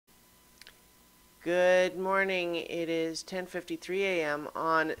Good morning. It is 10:53 a.m.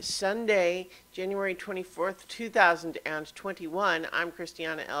 on Sunday, January 24th, 2021. I'm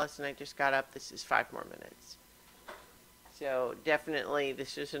Christiana Ellis and I just got up. This is 5 more minutes. So definitely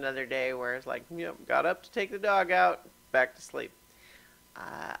this is another day where it's like, yep, got up to take the dog out, back to sleep.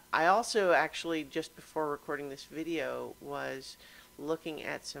 I also actually, just before recording this video, was looking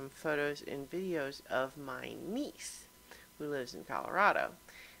at some photos and videos of my niece who lives in Colorado.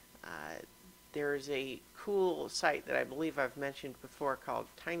 There's a cool site that I believe I've mentioned before called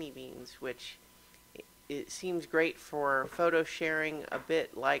Tiny Beans, which it seems great for photo sharing, a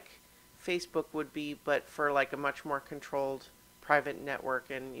bit like Facebook would be, but for like a much more controlled private network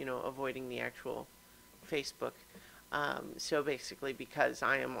and, avoiding the actual Facebook. So basically, because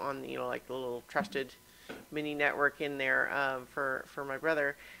I am on, like the little trusted mini network in there for my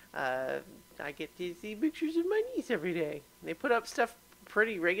brother, I get to see pictures of my niece every day. They put up stuff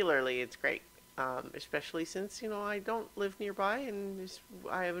pretty regularly. It's great. Especially since, I don't live nearby and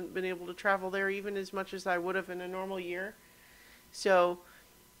I haven't been able to travel there even as much as I would have in a normal year. So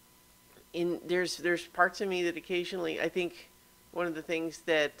there's parts of me that occasionally, I think one of the things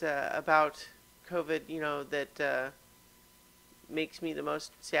that about COVID, that makes me the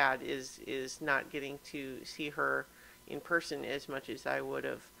most sad is not getting to see her in person as much as I would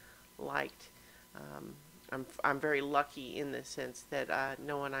have liked. I'm very lucky in the sense that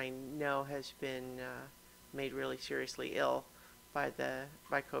no one I know has been made really seriously ill by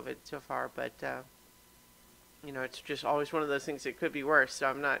COVID so far. But it's just always one of those things that could be worse. So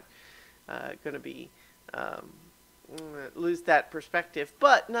I'm not going to be lose that perspective.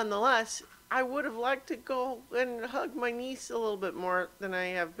 But nonetheless, I would have liked to go and hug my niece a little bit more than I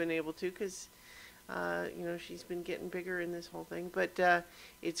have been able to, because she's been getting bigger in this whole thing. But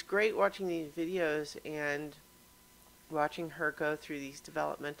it's great watching these videos and watching her go through these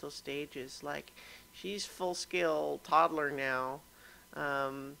developmental stages. Like, she's full-scale toddler now,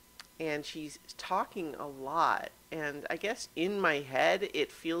 and she's talking a lot. And I guess in my head,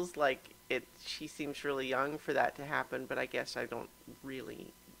 it feels like she seems really young for that to happen, but I guess I don't really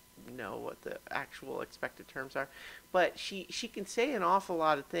know what the actual expected terms are. But she can say an awful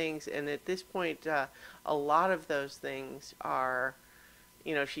lot of things, and at this point a lot of those things are,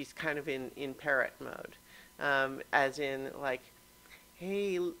 she's kind of in parrot mode, as in like,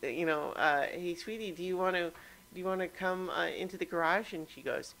 hey, hey sweetie, do you want to come into the garage? And she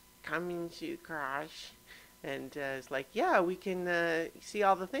goes, come into the garage. And it's like, yeah, we can see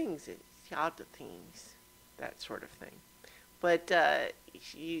all the things, that sort of thing. But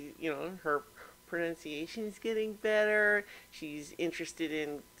she, her pronunciation is getting better. She's interested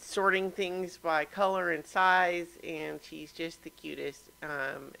in sorting things by color and size, and she's just the cutest.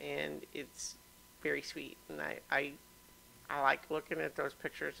 And it's very sweet, and I like looking at those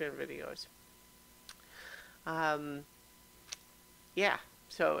pictures and videos. Yeah.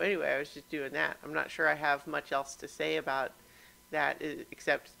 So anyway, I was just doing that. I'm not sure I have much else to say about that,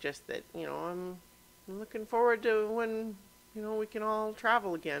 except just that, I'm looking forward to when we can all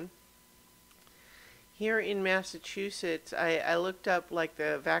travel again. Here in Massachusetts, I looked up like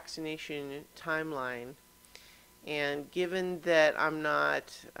the vaccination timeline, and given that I'm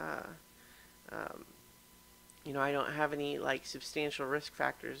not, I don't have any like substantial risk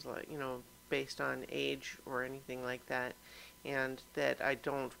factors, like, based on age or anything like that, and that I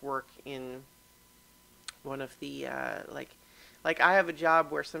don't work in one of the like I have a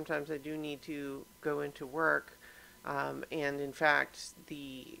job where sometimes I do need to go into work. And in fact,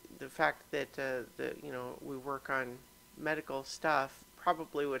 the fact that we work on medical stuff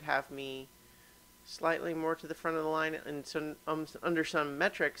probably would have me slightly more to the front of the line and some under some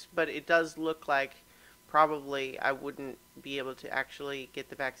metrics, but it does look like probably I wouldn't be able to actually get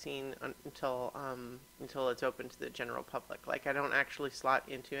the vaccine until it's open to the general public. Like, I don't actually slot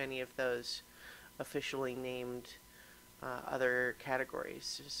into any of those officially named other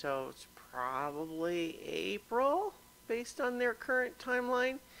categories. So it's probably April based on their current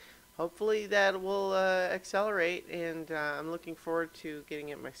timeline. Hopefully that will accelerate, and I'm looking forward to getting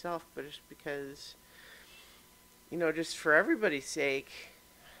it myself, but just because, just for everybody's sake,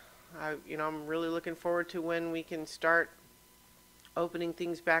 I'm really looking forward to when we can start opening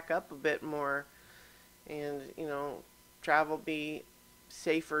things back up a bit more, and, travel be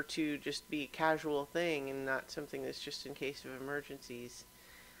safer to just be a casual thing and not something that's just in case of emergencies.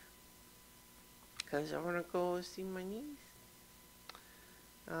 Because I want to go see my niece.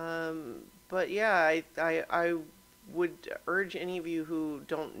 But yeah, I would urge any of you who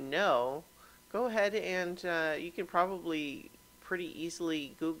don't know, go ahead and you can probably pretty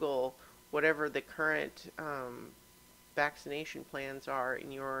easily Google whatever the current vaccination plans are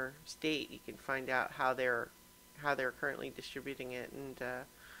in your state. You can find out how they're currently distributing it, and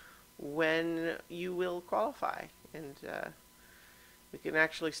when you will qualify. And we can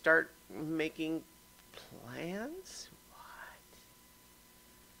actually start making plans.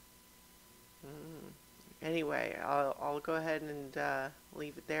 What? Anyway, I'll go ahead and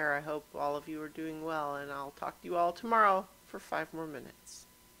leave it there. I hope all of you are doing well, and I'll talk to you all tomorrow for 5 more minutes.